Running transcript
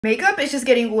Makeup is just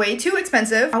getting way too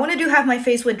expensive. I want to do half my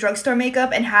face with drugstore makeup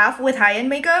and half with high-end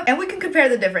makeup, and we can compare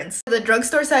the difference. For the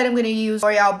drugstore side, I'm going to use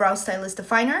L'Oreal Brow Stylist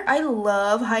Definer. I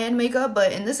love high-end makeup,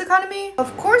 but in this economy,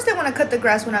 of course they want to cut the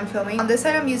grass when I'm filming. On this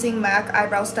side, I'm using MAC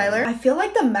Eyebrow Styler. I feel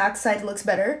like the MAC side looks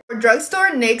better. For drugstore,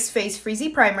 NYX Face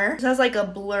Freezy Primer. This has like a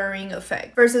blurring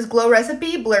effect. Versus Glow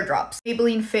Recipe Blur Drops.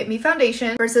 Maybelline Fit Me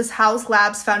Foundation versus House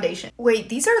Labs Foundation. Wait,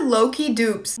 these are low-key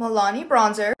dupes. Milani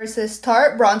Bronzer versus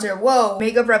Tarte Bronzer. Whoa.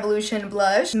 Makeup Revolution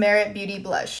Blush, Merit Beauty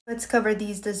Blush. Let's cover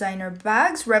these designer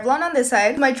bags. Revlon on this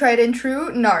side. My tried and true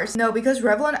NARS. No, because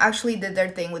Revlon actually did their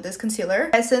thing with this concealer.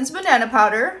 Essence Banana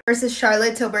Powder versus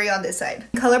Charlotte Tilbury on this side.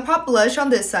 ColourPop Blush on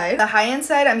this side. The high-end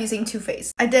side, I'm using Too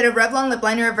Faced. I did a Revlon lip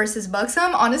liner versus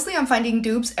Buxom. Honestly, I'm finding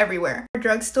dupes everywhere. For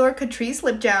drugstore, Catrice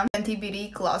Lip Jam, Fenty Beauty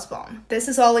Gloss Bomb. This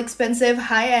is all expensive,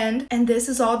 high-end, and this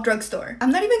is all drugstore.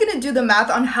 I'm not even gonna do the math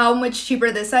on how much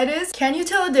cheaper this side is. Can you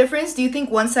tell a difference? Do you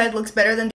think one side looks better than